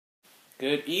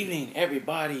Good evening,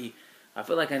 everybody. I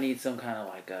feel like I need some kind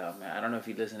of man, I don't know if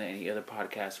you listen to any other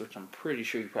podcasts, which I'm pretty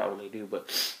sure you probably do, but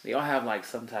they all have like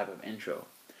some type of intro.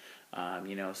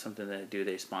 Something that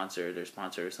their sponsor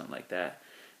or something like that.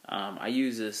 I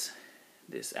use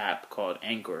this app called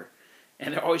Anchor,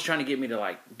 and they're always trying to get me to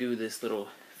like do this little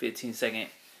 15-second,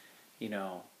 you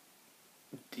know,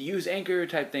 use Anchor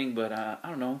type thing, but I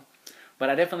don't know.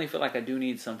 But I definitely feel like I do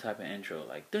need some type of intro,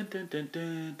 like dun dun dun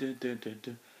dun dun dun dun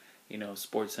dun.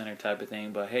 Sports center type of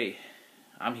thing. But hey,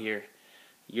 I'm here.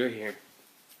 You're here.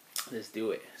 Let's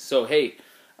do it. So hey,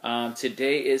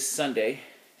 today is Sunday.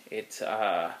 It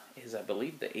is, I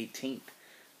believe, the 18th.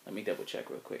 Let me double check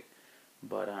real quick.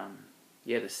 But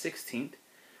the 16th.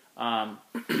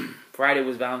 Friday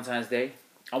was Valentine's Day.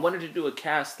 I wanted to do a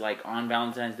cast like on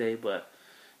Valentine's Day, but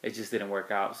it just didn't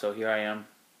work out. So here I am,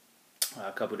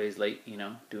 a couple days late.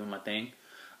 Doing my thing.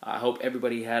 I hope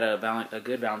everybody had a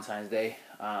good Valentine's Day.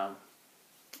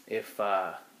 If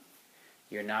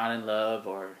you're not in love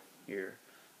or you're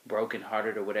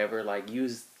brokenhearted or whatever, like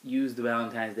use the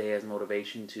Valentine's Day as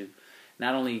motivation to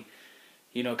not only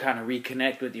kind of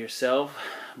reconnect with yourself,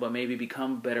 but maybe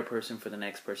become a better person for the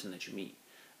next person that you meet.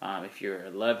 If you're a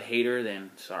love hater,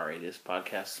 then sorry, this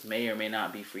podcast may or may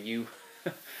not be for you.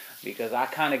 Because I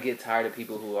kind of get tired of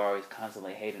people who are always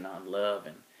constantly hating on love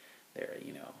and they're,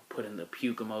 putting the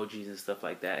puke emojis and stuff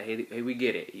like that. Hey, we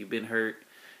get it. You've been hurt.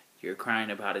 You're crying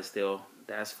about it still.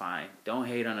 That's fine. Don't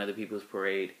hate on other people's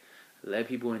parade. Let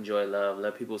people enjoy love.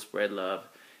 Let people spread love.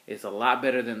 It's a lot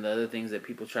better than the other things that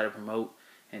people try to promote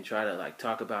and try to like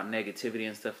talk about negativity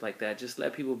and stuff like that. Just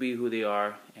let people be who they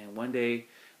are. And one day,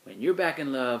 when you're back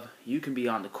in love, you can be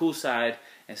on the cool side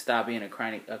and stop being a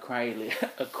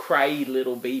cryy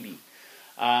little baby.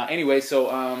 Anyway,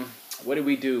 so what did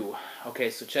we do? Okay,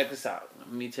 so check this out.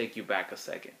 Let me take you back a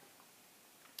second.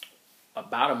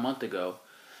 About a month ago,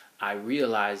 I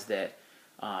realized that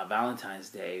Valentine's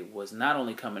Day was not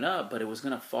only coming up, but it was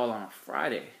going to fall on a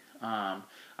Friday.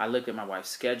 I looked at my wife's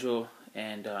schedule,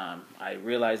 and I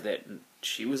realized that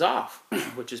she was off,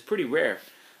 which is pretty rare.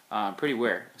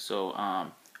 So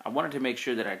I wanted to make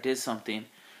sure that I did something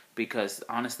because,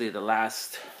 honestly, the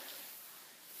last,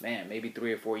 maybe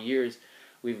 3 or 4 years,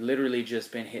 we've literally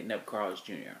just been hitting up Carl's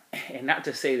Jr. And not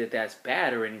to say that that's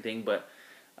bad or anything, but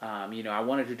I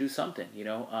wanted to do something,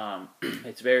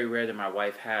 It's very rare that my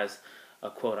wife has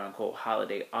a quote-unquote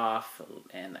holiday off,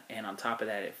 and on top of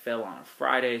that, it fell on a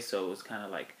Friday, so it was kind of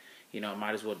like,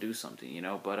 might as well do something,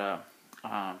 But,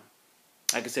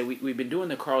 like I said, we've been doing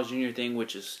the Carl's Jr. thing,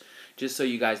 which is, just so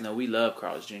you guys know, we love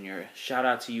Carl's Jr. Shout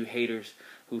out to you haters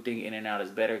who think In-N-Out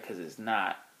is better, because it's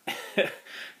not.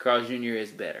 Carl's Jr. is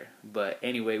better. But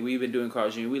anyway, we've been doing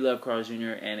Carl's Jr. We love Carl's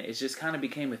Jr. And it just kind of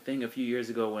became a thing a few years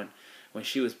ago when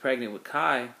she was pregnant with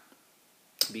Kai,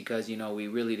 because, we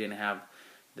really didn't have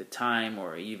the time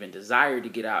or even desire to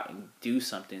get out and do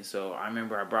something. So I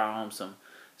remember I brought home some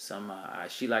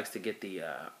she likes to get the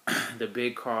the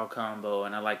big Carl combo,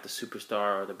 and I like the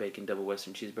Superstar or the bacon double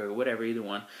western cheeseburger, whatever, either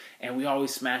one. And we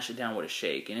always smash it down with a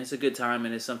shake. And it's a good time,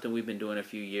 and it's something we've been doing a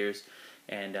few years.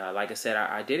 And like I said,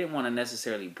 I didn't want to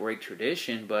necessarily break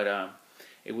tradition, but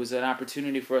it was an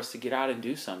opportunity for us to get out and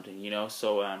do something,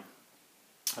 So I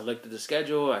looked at the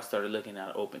schedule. I started looking at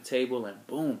an open table, and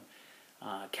boom,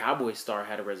 Cowboy Star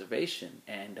had a reservation.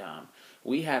 And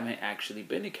we haven't actually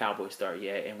been to Cowboy Star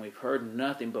yet, and we've heard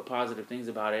nothing but positive things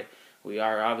about it. We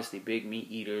are obviously big meat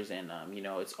eaters, and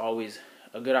it's always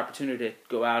a good opportunity to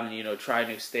go out and try a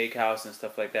new steakhouse and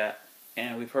stuff like that.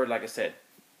 And we've heard, like I said,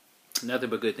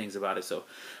 nothing but good things about it. So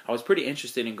I was pretty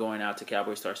interested in going out to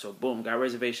Cowboy Star. So boom, got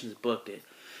reservations, booked it.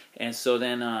 And so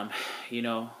then,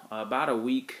 about a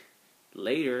week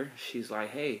later, she's like,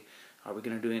 hey, are we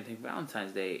going to do anything for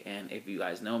Valentine's Day? And if you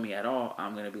guys know me at all,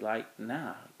 I'm going to be like,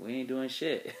 nah, we ain't doing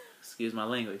shit. Excuse my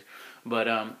language.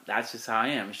 But that's just how I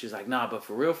am. And she's like, nah, but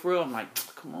for real, I'm like,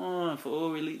 come on,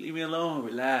 fool, leave me alone.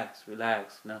 Relax.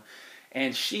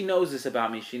 And she knows this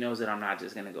about me. She knows that I'm not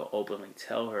just going to go openly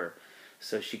tell her.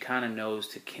 So she kind of knows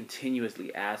to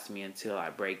continuously ask me until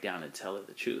I break down and tell her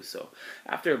the truth. So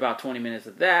after about 20 minutes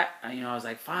of that, I was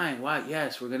like, fine, what?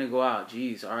 Yes, we're going to go out.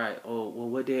 Jeez, all right. Oh, well,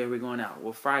 what day are we going out?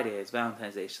 Well, Friday. It's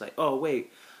Valentine's Day. She's like, oh,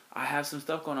 wait, I have some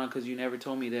stuff going on because you never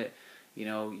told me that, we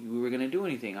were going to do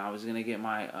anything. I was going to get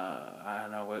my, I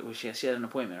don't know, she had an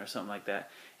appointment or something like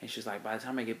that. And she's like, by the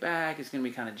time I get back, it's going to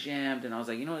be kind of jammed. And I was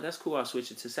like, you know what, that's cool. I'll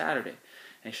switch it to Saturday.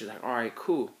 And she's like, all right,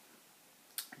 cool.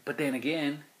 But then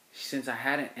again, since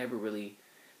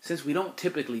we don't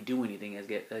typically do anything, I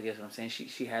guess what I'm saying,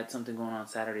 she had something going on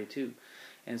Saturday too.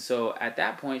 And so at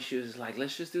that point, she was like,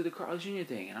 let's just do the Carl's Jr.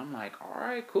 thing. And I'm like, all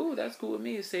right, cool, that's cool with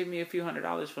me. It saved me a few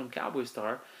 $100s from Cowboy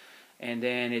Star. And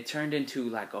then it turned into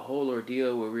like a whole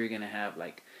ordeal where we were gonna have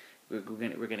like we're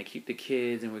gonna keep the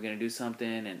kids and we're gonna do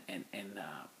something and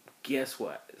guess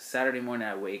what? Saturday morning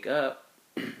I wake up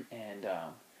and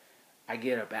I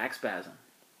get a back spasm,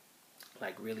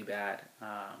 like really bad,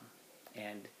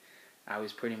 and I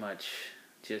was pretty much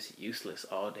just useless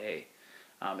all day.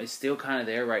 It's still kind of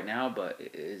there right now, but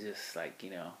it's just like,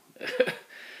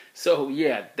 So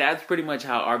yeah, that's pretty much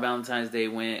how our Valentine's Day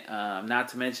went. Not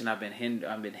to mention, I've been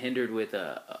hindered with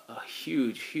a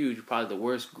huge, probably the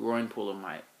worst groin pull of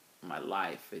my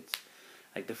life. It's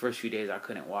like the first few days I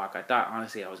couldn't walk. I thought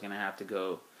honestly I was gonna have to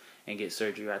go and get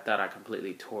surgery. I thought I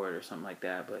completely tore it or something like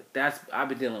that. But I've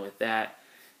been dealing with that,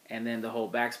 and then the whole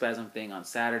back spasm thing on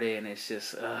Saturday, and it's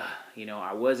just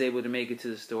I was able to make it to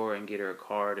the store and get her a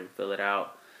card and fill it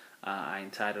out. I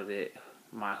entitled it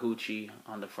 "My Hoochie"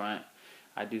 on the front.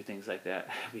 I do things like that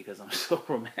because I'm so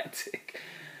romantic.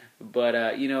 But,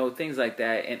 things like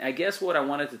that. And I guess what I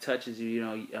wanted to touch is,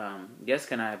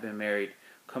 Jessica and I have been married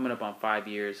coming up on 5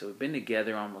 years. So we've been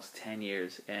together almost 10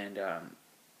 years. And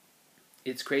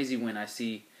it's crazy when I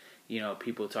see,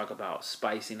 people talk about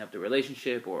spicing up the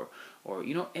relationship or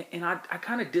and I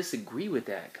kind of disagree with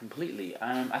that completely.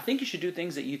 I think you should do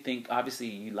things that you think, obviously,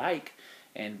 you like.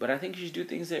 But I think you should do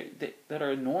things that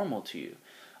are normal to you.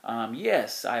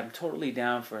 Yes, I'm totally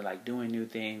down for like doing new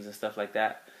things and stuff like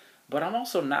that. But I'm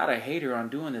also not a hater on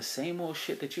doing the same old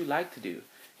shit that you like to do.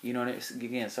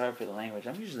 Again, sorry for the language.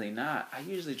 I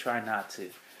usually try not to.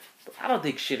 But I don't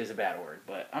think shit is a bad word,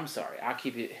 but I'm sorry. I'll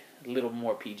keep it a little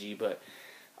more PG. But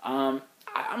I'm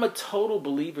a total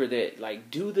believer that like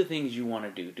do the things you want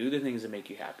to do. Do the things that make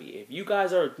you happy. If you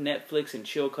guys are a Netflix and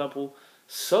chill couple,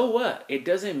 so what? It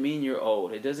doesn't mean you're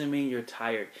old. It doesn't mean you're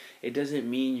tired. It doesn't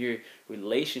mean your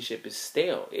relationship is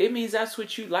stale. It means that's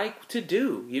what you like to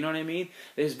do. You know what I mean?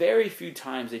 There's very few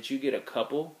times that you get a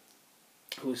couple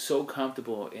who's so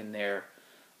comfortable in their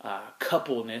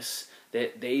coupleness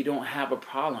that they don't have a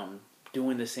problem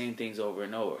doing the same things over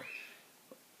and over.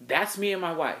 That's me and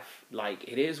my wife. Like,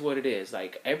 it is what it is.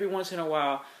 Like, every once in a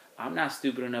while, I'm not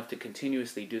stupid enough to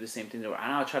continuously do the same thing.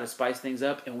 I'll try to spice things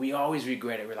up, and we always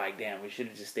regret it. We're like, damn, we should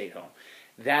have just stayed home.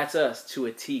 That's us to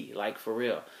a T, like for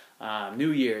real.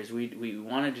 New Year's, we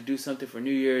wanted to do something for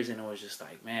New Year's, and it was just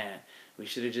like, man, we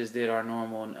should have just did our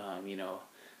normal,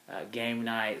 game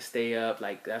night, stay up.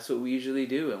 Like, that's what we usually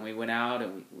do. And we went out,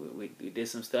 and we did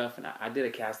some stuff, and I did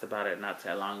a cast about it not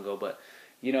that long ago. But,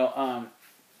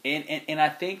 and I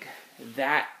think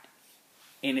that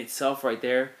in itself right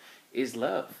there is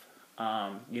love.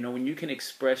 When you can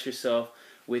express yourself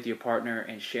with your partner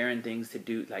and sharing things to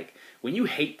do, like when you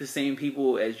hate the same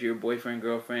people as your boyfriend,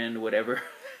 girlfriend, whatever,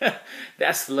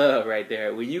 that's love right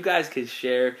there. When you guys can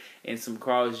share in some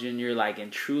Carl's Jr.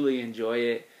 and truly enjoy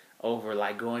it over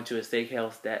like going to a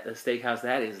steakhouse,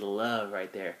 that is love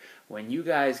right there. When you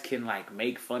guys can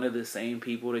make fun of the same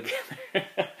people together,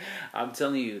 I'm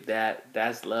telling you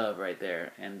that's love right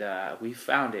there. And we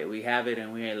found it, we have it,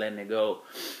 and we ain't letting it go.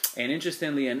 And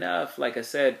interestingly enough, like I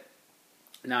said,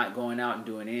 not going out and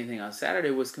doing anything on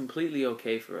Saturday was completely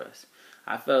okay for us.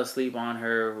 I fell asleep on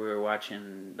her. We were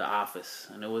watching The Office,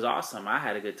 and it was awesome. I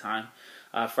had a good time.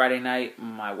 Friday night,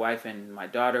 my wife and my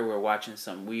daughter were watching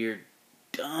some weird,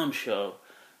 dumb show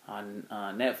on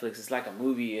Netflix. It's like a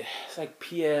movie. It's like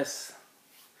P.S.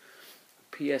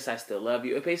 I Still Love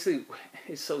You.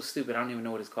 It's so stupid. I don't even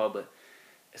know what it's called, but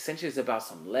essentially it's about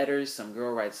some letters. Some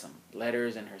girl writes some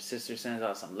letters, and her sister sends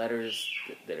out some letters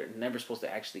that are never supposed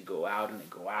to actually go out, and they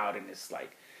go out, and it's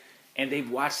like, and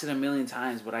they've watched it a million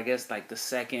times, but I guess the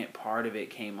second part of it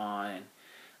came on, and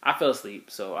I fell asleep,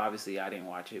 so obviously I didn't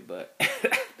watch it, but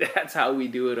that's how we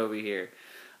do it over here.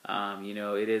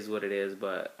 It is what it is,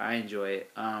 but I enjoy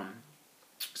it.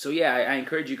 So yeah, I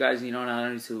encourage you guys, not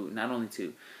only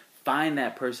to find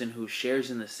that person who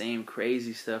shares in the same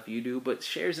crazy stuff you do, but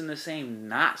shares in the same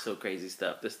not so crazy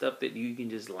stuff. The stuff that you can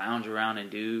just lounge around and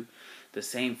do. The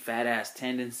same fat ass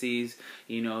tendencies,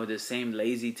 the same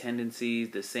lazy tendencies,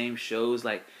 the same shows.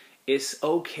 It's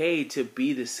okay to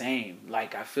be the same.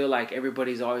 I feel like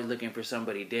everybody's always looking for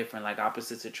somebody different, like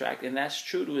opposites attract. And that's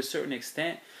true to a certain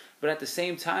extent. But at the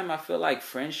same time, I feel like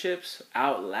friendships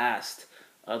outlast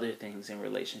other things in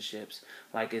relationships.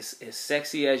 As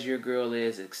sexy as your girl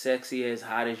is, as sexy as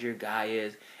hot as your guy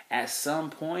is, at some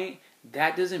point,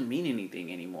 that doesn't mean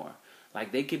anything anymore.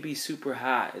 They could be super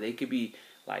hot. They could be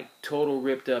total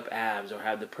ripped up abs or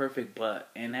have the perfect butt.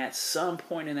 And at some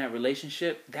point in that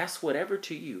relationship, that's whatever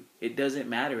to you. It doesn't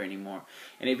matter anymore.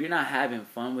 And if you're not having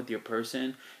fun with your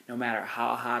person, no matter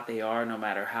how hot they are, no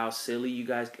matter how silly you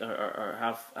guys or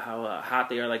how hot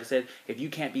they are, like I said, if you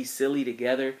can't be silly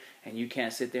together and you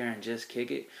can't sit there and just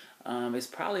kick it, it's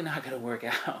probably not going to work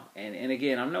out. And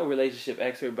again, I'm no relationship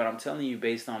expert, but I'm telling you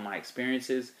based on my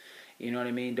experiences. You know what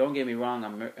I mean? Don't get me wrong.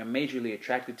 I'm majorly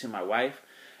attracted to my wife,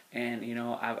 and you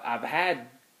know, I've had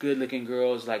good looking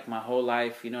girls like my whole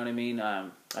life. You know what I mean?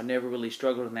 I've never really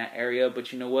struggled in that area,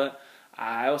 but you know what?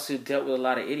 I also dealt with a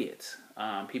lot of idiots,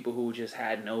 people who just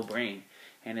had no brain.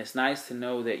 And it's nice to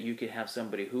know that you can have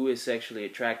somebody who is sexually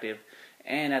attractive,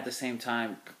 and at the same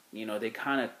time, you know, they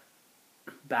kind of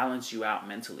balance you out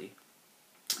mentally.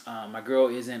 My girl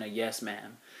isn't a yes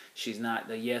ma'am. She's not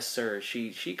the yes sir.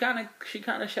 She kind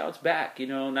of shouts back, you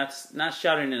know, not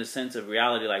shouting in a sense of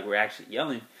reality like we're actually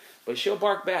yelling, but she'll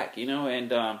bark back, you know.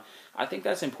 And I think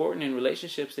that's important in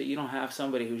relationships, that you don't have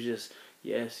somebody who's just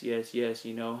yes, yes, yes.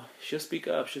 You know, she'll speak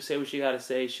up. She'll say what she got to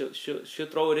say. She'll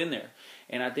throw it in there,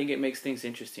 and I think it makes things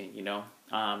interesting. You know,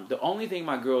 the only thing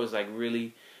my girl is like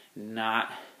really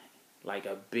not like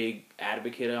a big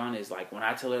advocate on is like when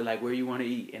I tell her like where you want to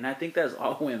eat, and I think that's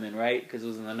all women, right? Because it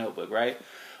was in the Notebook, right?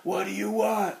 What do you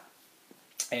want?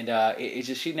 And it's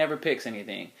just she never picks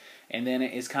anything, and then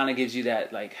it's kind of gives you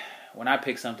that like when I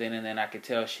pick something and then I could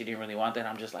tell she didn't really want that,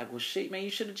 I'm just like, well, shit, man, you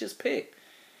should have just picked.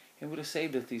 It would have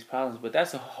saved us these problems. But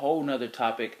that's a whole nother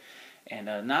topic, and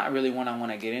not really one I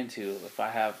want to get into. If I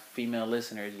have female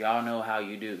listeners, y'all know how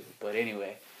you do. But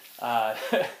anyway,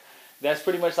 that's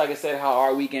pretty much, like I said, how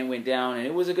our weekend went down, and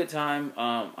it was a good time.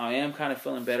 I am kind of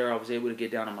feeling better. I was able to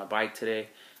get down on my bike today.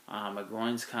 My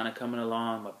groin's kind of coming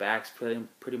along. My back's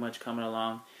pretty much coming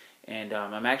along. And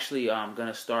I'm actually going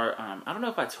to start, I don't know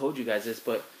if I told you guys this,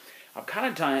 but I'm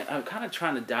kind of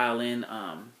trying to dial in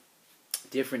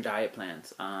different diet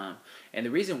plans. And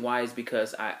the reason why is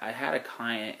because I had a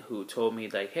client who told me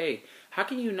like, hey, how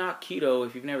can you not keto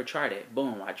if you've never tried it?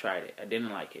 Boom, I tried it. I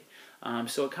didn't like it.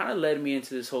 So it kind of led me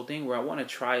into this whole thing where I want to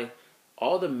try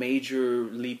all the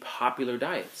majorly popular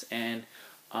diets. And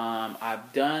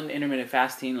I've done intermittent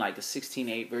fasting, like the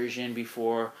 16-8 version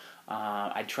before.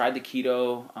 I tried the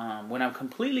keto. When I'm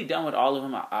completely done with all of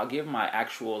them, I'll give my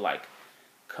actual like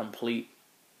complete,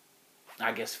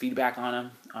 I guess, feedback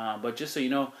on them. But just so you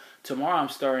know, tomorrow I'm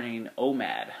starting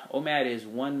OMAD. OMAD is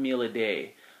 1 meal a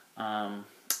day.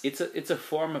 It's a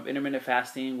form of intermittent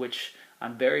fasting, which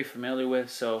I'm very familiar with,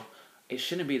 so it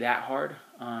shouldn't be that hard.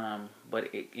 But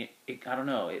it I don't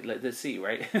know. Let's see,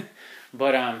 right?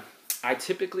 But I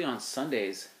typically on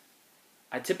Sundays,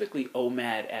 I typically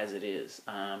OMAD as it is.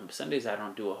 Sundays I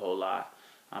don't do a whole lot.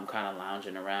 I'm kind of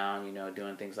lounging around, you know,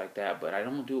 doing things like that, but I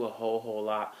don't do a whole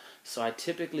lot. So I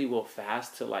typically will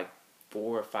fast till like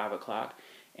 4 or 5 o'clock,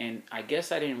 and I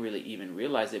guess I didn't really even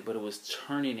realize it, but it was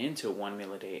turning into 1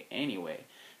 meal a day anyway.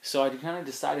 So I kind of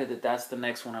decided that that's the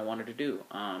next one I wanted to do.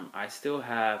 I still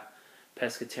have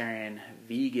pescatarian,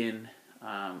 vegan,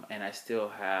 and I still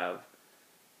have,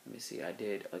 let me see,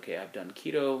 I've done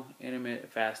keto,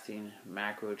 intermittent fasting,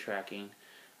 macro tracking.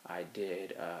 I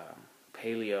did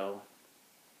paleo.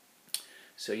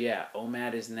 So yeah,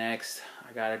 OMAD is next.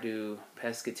 I gotta do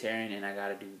pescatarian and I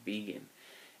gotta do vegan.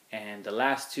 And the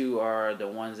last two are the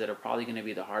ones that are probably going to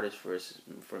be the hardest for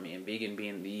me, and vegan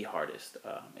being the hardest.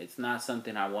 It's not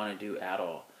something I want to do at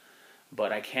all.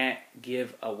 But I can't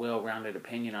give a well-rounded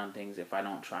opinion on things if I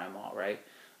don't try them all, right?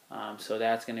 So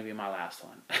that's going to be my last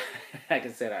one. Like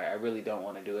I said, I really don't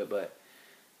want to do it, but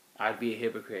I'd be a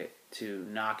hypocrite to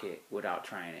knock it without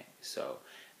trying it. So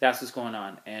that's what's going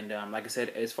on. And like I said,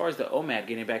 as far as the OMAD,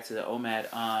 getting back to the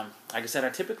OMAD, like I said, I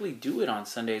typically do it on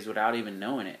Sundays without even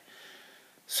knowing it.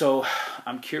 So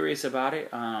I'm curious about it.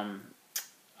 I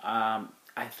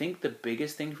think the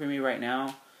biggest thing for me right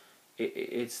now,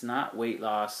 it's not weight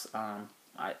loss.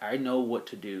 I know what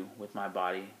to do with my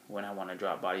body when I want to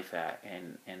drop body fat,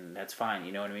 and that's fine,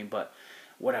 you know what I mean? But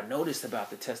what I've noticed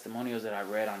about the testimonials that I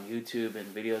read on YouTube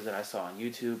and videos that I saw on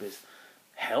YouTube is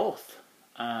health.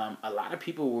 A lot of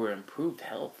people were improved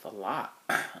health, a lot,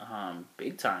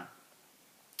 big time.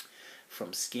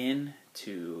 From skin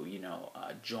to,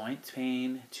 joint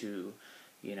pain to,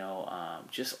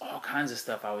 just all kinds of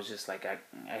stuff. I was just like, I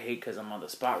hate because I'm on the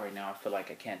spot right now. I feel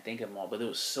like I can't think of them all. But there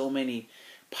was so many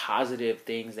positive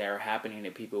things that are happening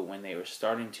to people when they were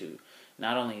starting to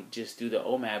not only just do the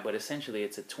OMAD, but essentially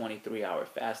it's a 23-hour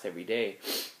fast every day.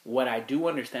 What I do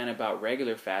understand about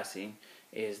regular fasting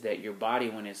is that your body,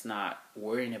 when it's not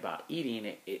worrying about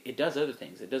eating, it does other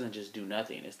things. It doesn't just do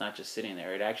nothing. It's not just sitting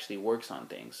there. It actually works on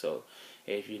things. So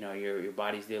if your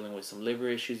body's dealing with some liver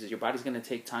issues, your body's going to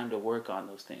take time to work on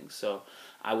those things. So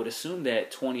I would assume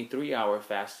that 23-hour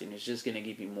fasting is just going to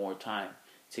give you more time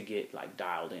to get like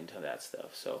dialed into that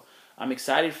stuff. So I'm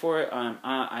excited for it.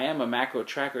 I am a macro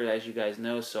tracker, as you guys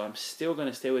know, so I'm still going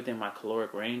to stay within my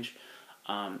caloric range.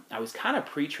 I was kind of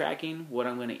pre-tracking what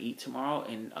I'm going to eat tomorrow,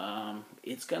 and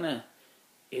it's gonna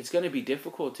be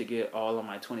difficult to get all of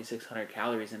my 2,600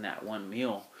 calories in that one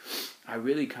meal. I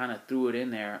really kind of threw it in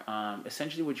there.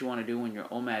 Essentially, what you want to do when you're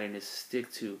OMADing is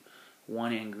stick to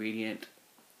one ingredient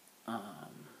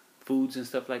foods and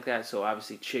stuff like that. So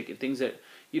obviously chicken, things that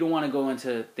you don't want to go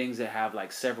into things that have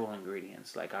like several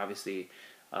ingredients. Like obviously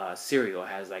cereal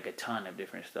has like a ton of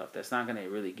different stuff. That's not going to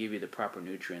really give you the proper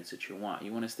nutrients that you want.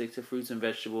 You want to stick to fruits and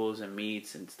vegetables and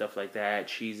meats and stuff like that,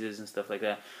 cheeses and stuff like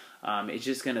that. It's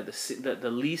just going to,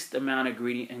 the least amount of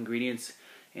ingredients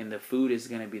in the food is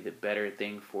going to be the better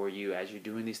thing for you as you're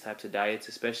doing these types of diets,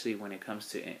 especially when it comes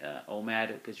to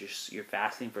OMAD, because you're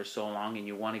fasting for so long and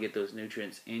you want to get those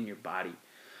nutrients in your body.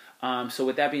 So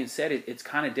with that being said, it's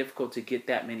kind of difficult to get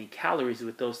that many calories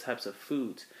with those types of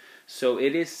foods. So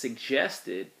it is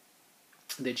suggested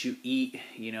that you eat,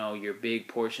 your big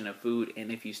portion of food,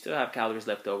 and if you still have calories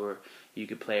left over, you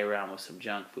could play around with some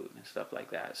junk food and stuff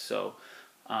like that. So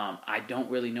I don't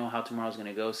really know how tomorrow's going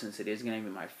to go, since it is going to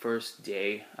be my first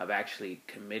day of actually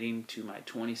committing to my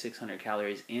 2,600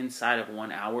 calories inside of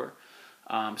 1 hour.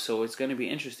 So it's going to be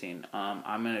interesting.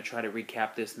 I'm going to try to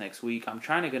recap this next week. I'm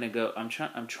trying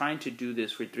to do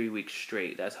this for 3 weeks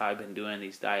straight. That's how I've been doing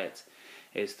these diets,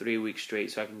 is 3 weeks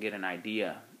straight, so I can get an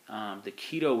idea. The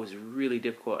keto was really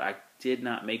difficult. I did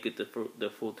not make it the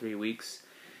full 3 weeks,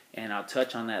 and I'll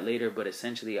touch on that later. But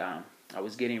essentially, I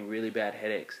was getting really bad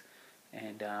headaches,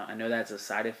 and I know that's a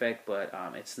side effect, but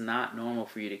it's not normal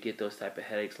for you to get those type of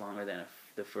headaches longer than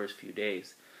the first few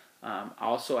days.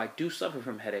 Also, I do suffer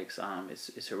from headaches.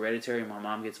 It's hereditary. My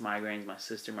mom gets migraines, my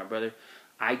sister, my brother.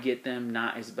 I get them,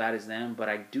 not as bad as them, but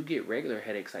I do get regular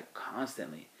headaches, like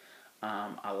constantly.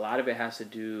 A lot of it has to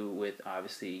do with,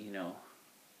 obviously,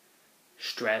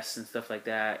 stress and stuff like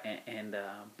that. And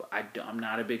I'm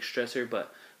not a big stressor,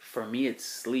 but for me, it's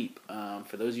sleep.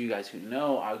 For those of you guys who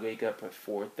know, I wake up at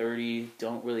 4:30,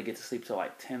 don't really get to sleep till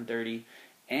like 10:30.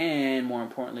 And more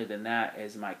importantly than that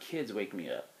is my kids wake me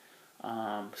up.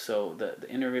 So the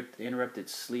interrupted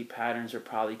sleep patterns are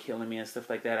probably killing me and stuff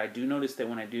like that. I do notice that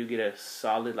when I do get a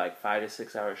solid like 5 to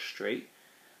 6 hours straight,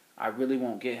 I really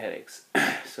won't get headaches.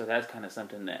 So that's kind of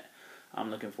something that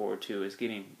I'm looking forward to, is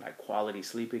getting like quality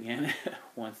sleep again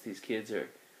once these kids are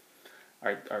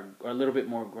a little bit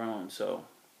more grown. So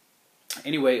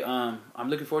anyway, I'm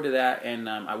looking forward to that, and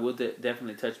I will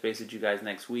definitely touch base with you guys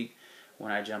next week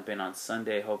when I jump in on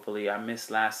Sunday. Hopefully, I missed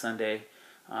last Sunday.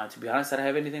 To be honest, I don't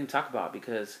have anything to talk about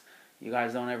because you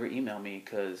guys don't ever email me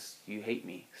because you hate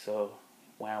me. So,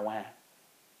 wah.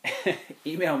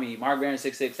 Email me,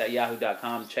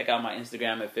 markbaron66@yahoo.com. Check out my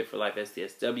Instagram at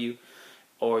FitForLifeSDSW.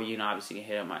 Or, obviously you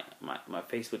can hit up my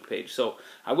Facebook page. So,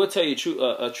 I will tell you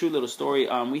a true little story.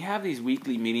 We have these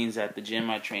weekly meetings at the gym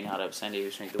I train out of, San Diego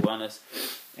Strength and Wellness.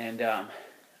 And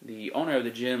the owner of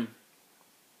the gym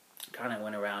kind of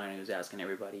went around and he was asking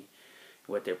everybody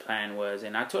what their plan was.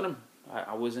 And I told him,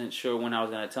 I wasn't sure when I was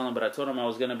going to tell him, but I told him I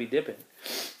was going to be dipping.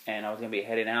 And I was going to be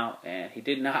heading out. And he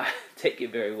did not take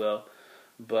it very well.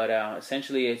 But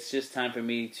essentially, it's just time for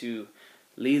me to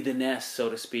leave the nest, so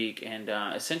to speak. And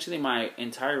essentially, my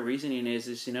entire reasoning is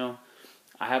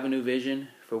I have a new vision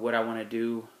for what I want to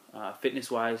do,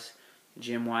 fitness-wise,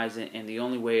 gym-wise. And the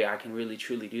only way I can really,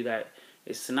 truly do that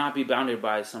is to not be bounded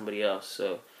by somebody else.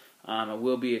 So I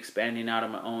will be expanding out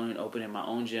on my own and opening my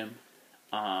own gym.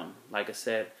 Like I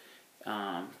said,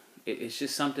 it's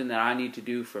just something that I need to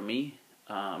do for me.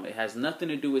 It has nothing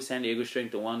to do with San Diego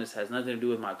Strength and Wellness. It has nothing to do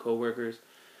with my coworkers.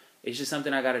 It's just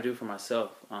something I got to do for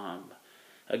myself.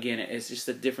 Again, it's just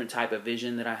a different type of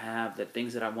vision that I have. The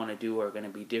things that I want to do are going to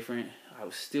be different. I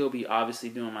will still be obviously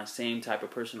doing my same type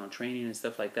of personal training and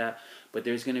stuff like that. But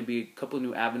there's going to be a couple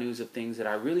new avenues of things that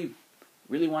I really,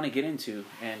 really want to get into.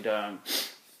 And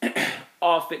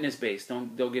all fitness based.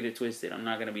 Don't get it twisted. I'm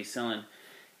not going to be selling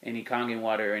any Kangen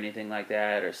water or anything like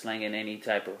that, or slanging any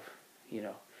type of,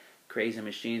 crazy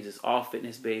machines. It's all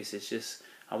fitness based. It's just,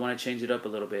 I want to change it up a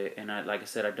little bit. And like I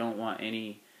said, I don't want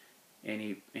any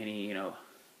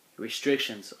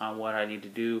restrictions on what I need to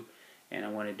do, and I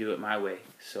want to do it my way.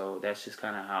 So that's just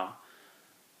kind of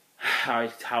how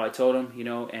I told them,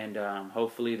 and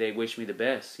hopefully they wish me the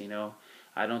best.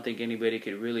 I don't think anybody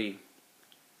could really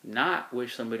not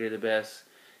wish somebody the best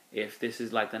if this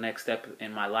is like the next step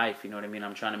in my life. You know what I mean?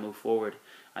 I'm trying to move forward.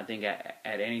 I think at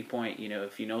any point,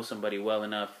 if you know somebody well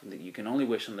enough, you can only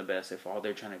wish them the best if all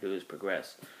they're trying to do is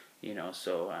progress.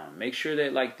 So make sure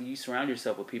that you surround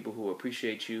yourself with people who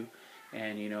appreciate you,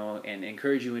 and and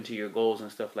encourage you into your goals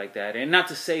and stuff like that. And not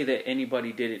to say that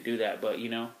anybody didn't do that, but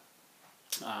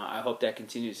I hope that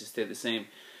continues to stay the same.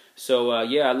 So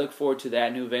I look forward to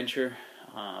that new venture.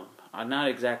 I'm not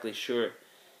exactly sure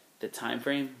the time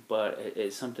frame, but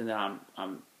it's something that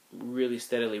I'm really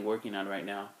steadily working on right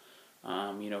now.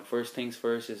 First things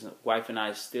first is wife and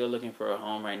I still looking for a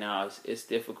home right now. It's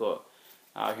difficult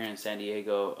out here in San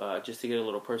Diego. Just to get a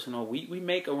little personal, we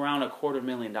make around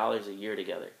 $250,000 a year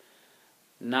together.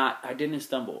 I didn't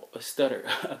stutter,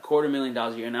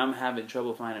 $250,000 a year, and I'm having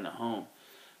trouble finding a home.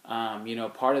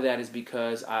 Part of that is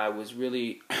because I was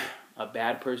really a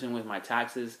bad person with my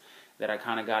taxes that I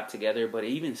kind of got together. But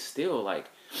even still, like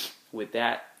with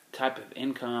that type of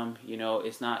income,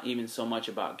 it's not even so much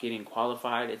about getting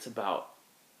qualified. It's about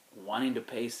wanting to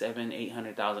pay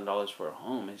 $700,000-800,000 for a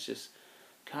home. It's just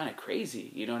kind of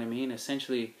crazy. You know what I mean?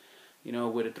 Essentially,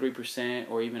 with a 3%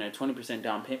 or even a 20%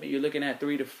 down payment, you're looking at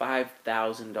 $3,000 to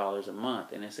 $5,000 a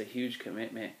month, and it's a huge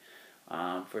commitment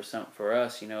for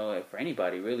us, for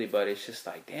anybody really. But it's just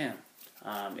like, damn,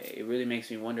 it really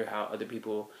makes me wonder how other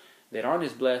people that aren't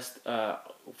as blessed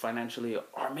financially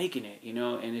are making it,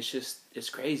 and it's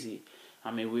crazy.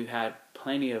 I mean, we've had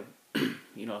plenty of,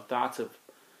 thoughts of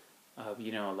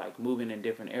like moving in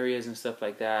different areas and stuff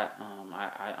like that.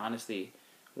 I honestly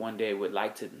one day would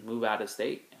like to move out of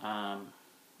state. I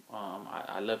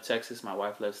love Texas. My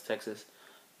wife loves Texas,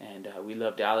 and we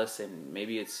love Dallas. And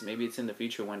maybe it's in the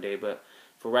future one day. But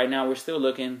for right now, we're still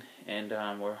looking, and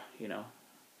we're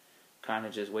kind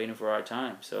of just waiting for our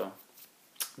time. So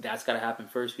that's got to happen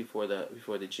first before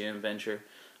the gym venture.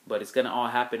 But it's gonna all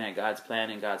happen at God's plan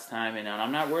and God's time, and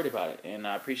I'm not worried about it. And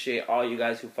I appreciate all you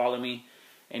guys who follow me,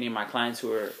 any of my clients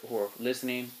who are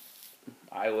listening.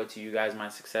 I owe it to you guys my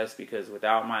success, because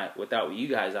without you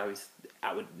guys, I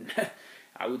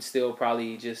would still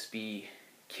probably just be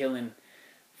killing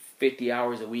 50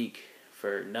 hours a week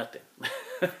for nothing.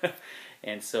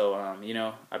 And so I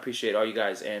appreciate all you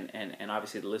guys and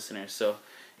obviously the listeners. So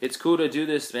it's cool to do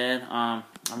this, man. I'm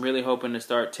really hoping to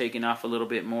start taking off a little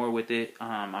bit more with it.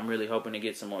 I'm really hoping to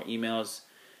get some more emails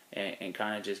and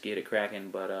kind of just get it cracking.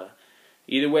 But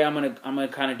either way, I'm gonna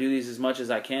kind of do these as much as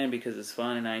I can, because it's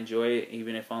fun and I enjoy it.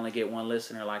 Even if I only get one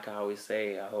listener, like I always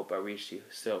say, I hope I reached you.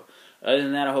 So other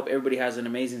than that, I hope everybody has an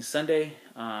amazing Sunday.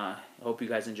 I hope you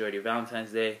guys enjoyed your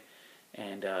Valentine's Day,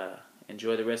 and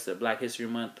enjoy the rest of Black History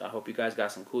Month. I hope you guys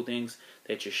got some cool things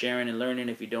that you're sharing and learning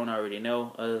if you don't already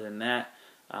know. Other than that,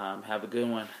 have a good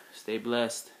one. Stay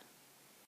blessed.